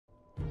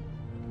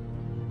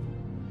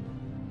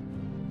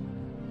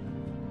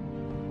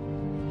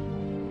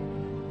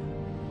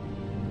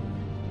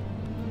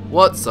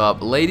What's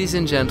up, ladies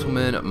and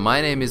gentlemen, my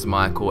name is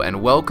Michael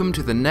and welcome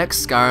to the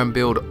next Skyrim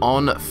build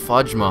on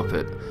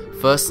FudgeMuppet.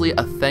 Firstly,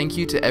 a thank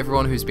you to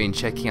everyone who's been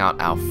checking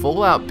out our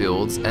Fallout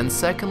builds, and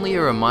secondly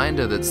a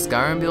reminder that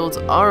Skyrim builds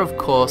are of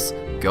course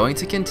going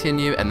to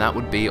continue, and that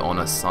would be on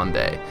a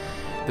Sunday.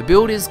 The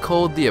build is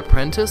called the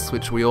Apprentice,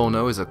 which we all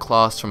know is a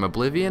class from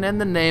Oblivion and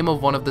the name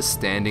of one of the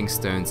standing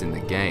stones in the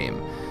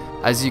game.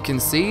 As you can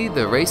see,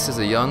 the race is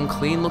a young,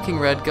 clean looking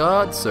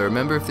redguard, so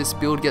remember, if this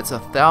build gets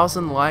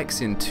 1,000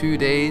 likes in 2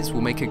 days,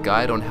 we'll make a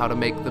guide on how to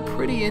make the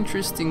pretty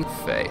interesting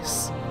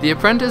face. The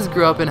Apprentice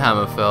grew up in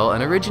Hammerfell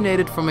and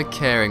originated from a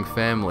caring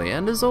family,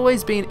 and has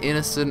always been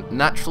innocent,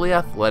 naturally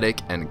athletic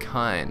and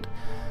kind.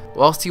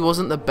 Whilst he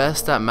wasn't the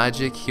best at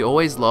magic, he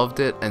always loved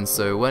it, and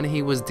so when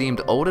he was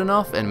deemed old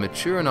enough and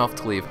mature enough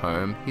to leave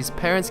home, his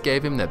parents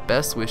gave him their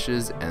best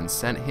wishes and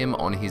sent him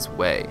on his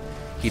way.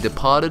 He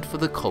departed for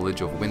the College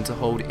of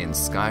Winterhold in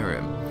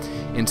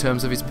Skyrim. In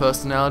terms of his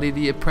personality,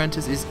 the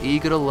Apprentice is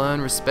eager to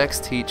learn, respects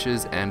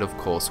teachers, and of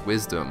course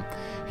wisdom.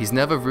 He's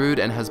never rude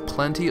and has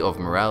plenty of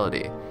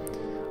morality.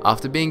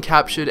 After being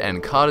captured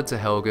and carted to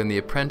Helgen, the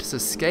Apprentice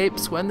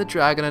escapes when the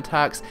dragon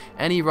attacks,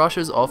 and he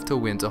rushes off to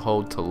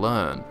Winterhold to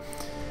learn.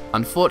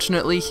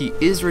 Unfortunately, he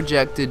is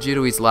rejected due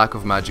to his lack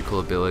of magical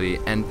ability,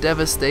 and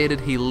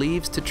devastated, he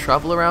leaves to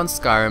travel around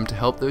Skyrim to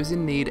help those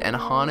in need and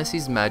harness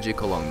his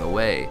magic along the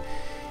way.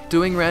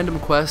 Doing random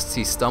quests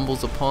he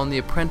stumbles upon, the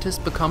Apprentice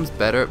becomes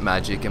better at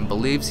magic and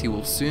believes he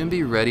will soon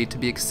be ready to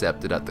be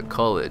accepted at the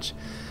college.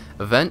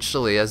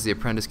 Eventually, as the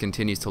Apprentice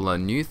continues to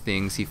learn new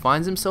things, he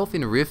finds himself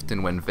in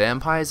Riften when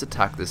vampires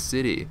attack the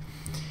city.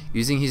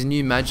 Using his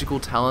new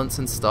magical talents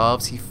and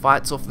staves, he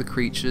fights off the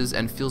creatures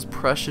and feels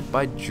pressured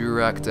by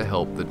Durak to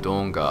help the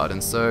Dawnguard,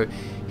 and so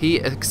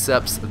he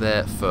accepts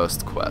their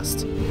first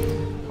quest.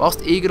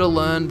 Whilst eager to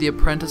learn, the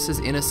Apprentice's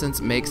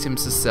innocence makes him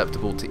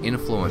susceptible to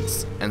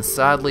influence, and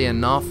sadly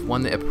enough,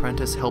 when the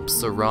Apprentice helps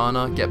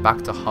Serana get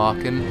back to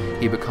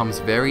Harken, he becomes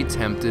very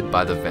tempted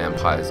by the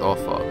vampire's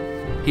offer.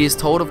 He is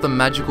told of the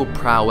magical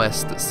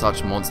prowess that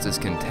such monsters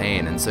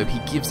contain, and so he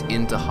gives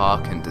in to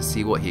Harken to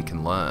see what he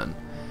can learn.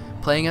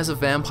 Playing as a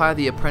vampire,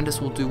 the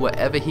Apprentice will do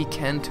whatever he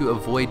can to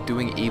avoid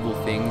doing evil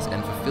things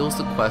and fulfills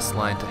the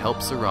questline to help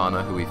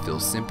Serana, who he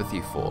feels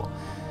sympathy for.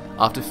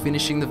 After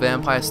finishing the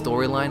vampire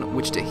storyline,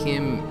 which to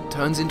him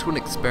turns into an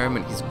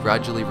experiment he's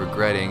gradually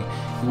regretting,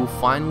 he will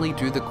finally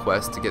do the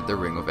quest to get the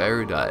Ring of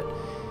Erudite.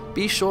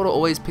 Be sure to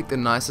always pick the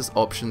nicest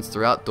options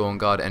throughout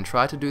Dawnguard and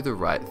try to do the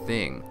right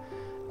thing.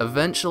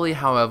 Eventually,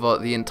 however,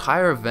 the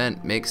entire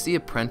event makes the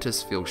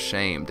Apprentice feel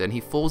shamed and he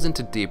falls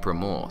into deep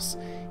remorse.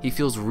 He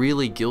feels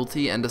really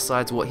guilty and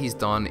decides what he's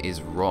done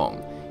is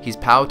wrong. His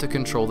power to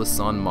control the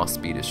sun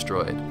must be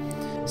destroyed.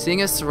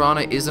 Seeing as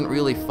Serana isn't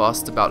really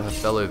fussed about her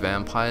fellow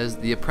vampires,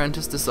 the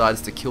Apprentice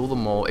decides to kill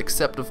them all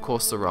except of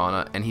course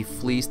Serana, and he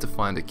flees to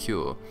find a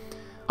cure.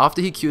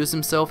 After he cures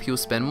himself, he will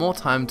spend more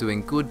time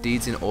doing good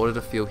deeds in order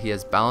to feel he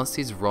has balanced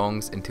his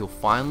wrongs, until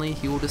finally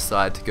he will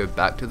decide to go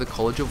back to the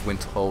College of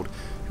Winterhold,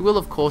 who will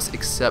of course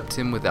accept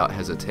him without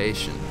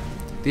hesitation.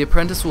 The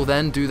Apprentice will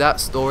then do that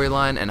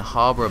storyline and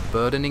harbour a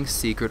burdening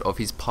secret of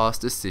his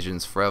past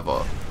decisions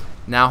forever.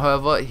 Now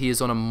however, he is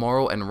on a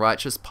moral and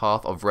righteous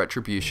path of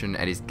retribution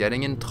and is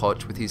getting in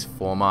touch with his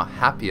former,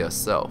 happier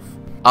self.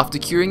 After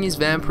curing his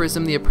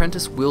vampirism, the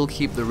Apprentice will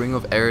keep the Ring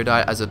of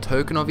Erudite as a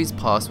token of his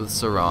past with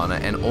Serana,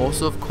 and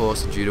also of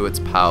course due to its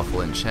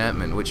powerful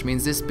enchantment, which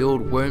means this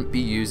build won't be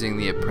using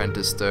the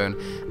Apprentice Stone,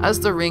 as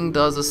the ring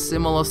does a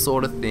similar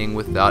sort of thing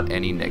without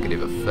any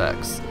negative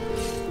effects.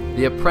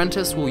 The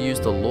Apprentice will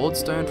use the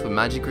Lordstone for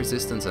magic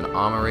resistance and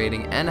armor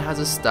rating, and has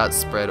a stat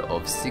spread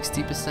of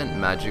 60%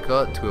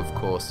 magicka to of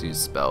course use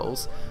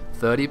spells,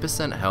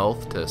 30%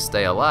 health to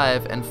stay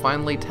alive, and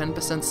finally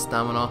 10%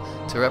 stamina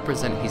to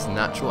represent his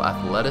natural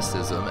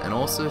athleticism, and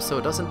also so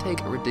it doesn't take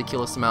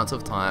ridiculous amounts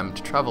of time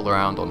to travel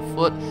around on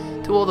foot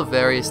to all the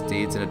various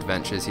deeds and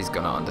adventures he's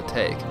gonna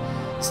undertake.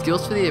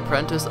 Skills for the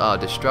Apprentice are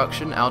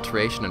Destruction,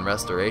 Alteration, and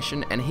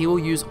Restoration, and he will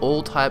use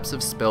all types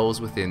of spells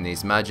within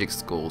these magic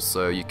schools,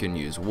 so you can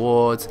use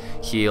wards,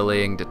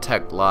 healing,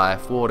 detect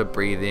life, water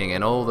breathing,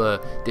 and all the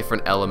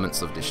different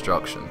elements of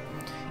destruction.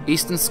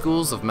 Eastern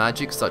schools of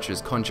magic such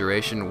as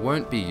Conjuration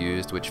won't be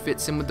used, which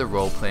fits in with the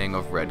role-playing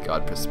of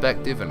Redguard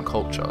perspective and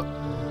culture.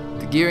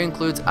 The gear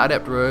includes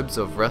Adept Robes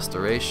of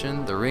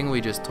Restoration, the ring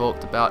we just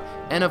talked about,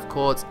 and of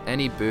course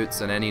any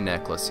boots and any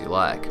necklace you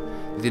like.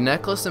 The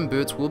necklace and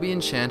boots will be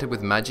enchanted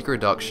with magic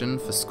reduction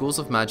for schools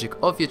of magic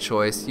of your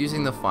choice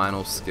using the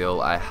final skill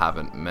I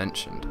haven't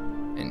mentioned,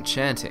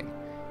 enchanting.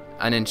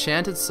 An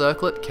enchanted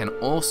circlet can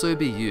also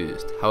be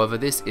used, however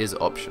this is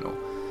optional.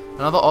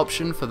 Another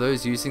option for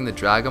those using the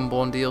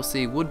Dragonborn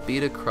DLC would be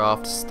to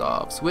craft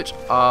staves, which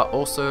are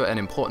also an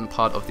important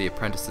part of the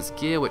Apprentice's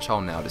gear, which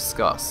I'll now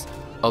discuss.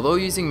 Although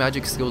using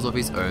magic skills of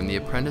his own, the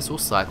Apprentice will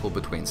cycle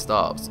between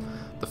staves.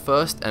 The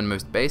first and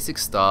most basic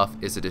staff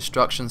is a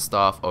destruction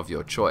staff of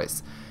your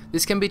choice.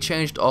 This can be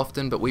changed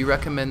often, but we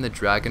recommend the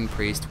Dragon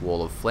Priest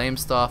Wall of Flame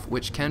staff,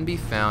 which can be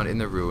found in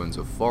the ruins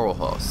of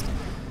Forelhost.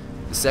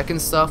 The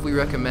second staff we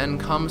recommend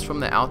comes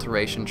from the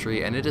Alteration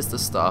tree, and it is the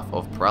Staff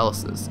of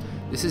Paralysis.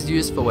 This is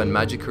used for when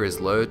magicka is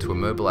low to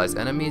immobilize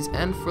enemies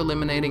and for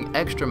eliminating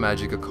extra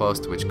magicka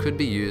cost which could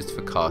be used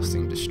for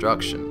casting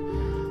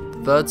destruction.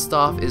 The third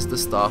staff is the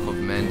Staff of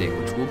Mending,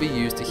 which will be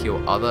used to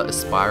heal other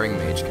aspiring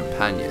mage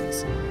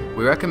companions.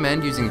 We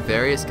recommend using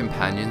various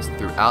companions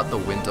throughout the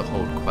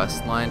Winterhold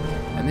questline,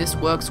 and this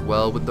works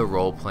well with the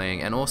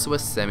role-playing and also a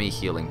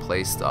semi-healing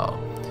playstyle.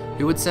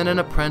 Who would send an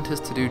apprentice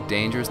to do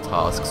dangerous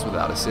tasks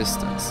without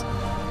assistance.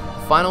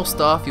 The final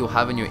staff you'll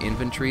have in your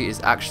inventory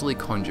is actually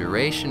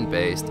conjuration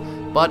based,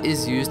 but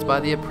is used by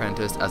the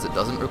apprentice as it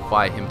doesn't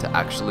require him to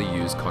actually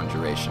use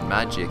conjuration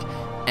magic,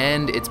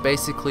 and it's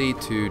basically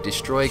to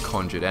destroy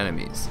conjured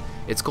enemies.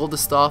 It's called the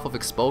Staff of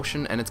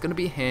Expulsion, and it's going to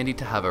be handy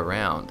to have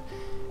around.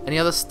 Any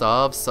other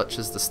staves, such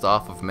as the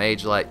Staff of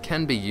Magelight,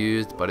 can be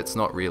used, but it's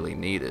not really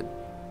needed.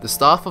 The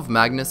Staff of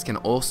Magnus can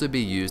also be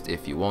used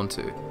if you want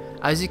to.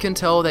 As you can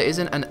tell, there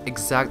isn't an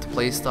exact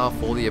playstyle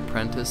for the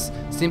apprentice.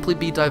 Simply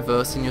be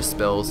diverse in your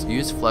spells,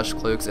 use flesh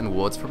cloaks and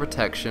wards for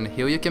protection,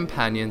 heal your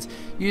companions,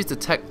 use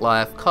detect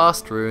life,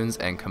 cast runes,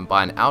 and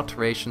combine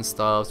alteration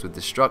styles with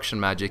destruction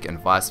magic and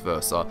vice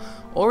versa,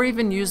 or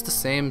even use the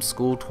same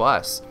school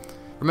twice.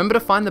 Remember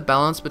to find the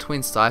balance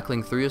between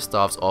cycling through your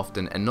staffs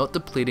often and not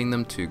depleting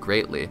them too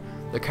greatly.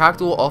 The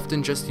character will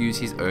often just use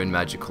his own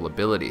magical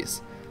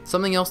abilities.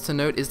 Something else to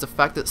note is the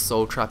fact that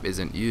Soul Trap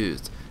isn't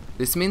used.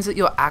 This means that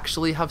you'll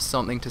actually have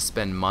something to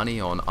spend money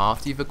on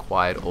after you've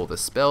acquired all the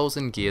spells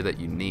and gear that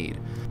you need.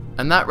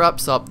 And that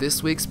wraps up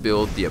this week's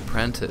build, The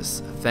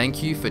Apprentice.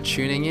 Thank you for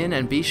tuning in,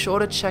 and be sure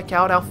to check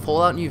out our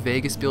Fallout New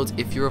Vegas builds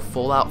if you're a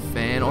Fallout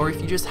fan or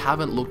if you just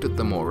haven't looked at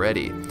them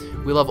already.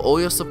 We love all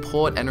your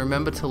support, and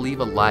remember to leave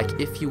a like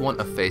if you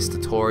want a face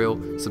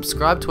tutorial,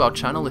 subscribe to our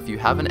channel if you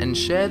haven't, and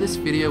share this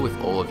video with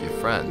all of your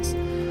friends.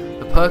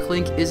 The perk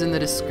link is in the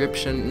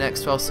description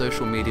next to our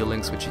social media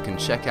links, which you can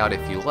check out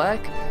if you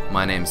like.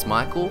 My name's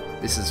Michael,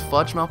 this is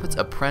FudgeMuppet's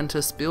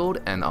Apprentice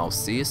build, and I'll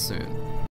see you soon.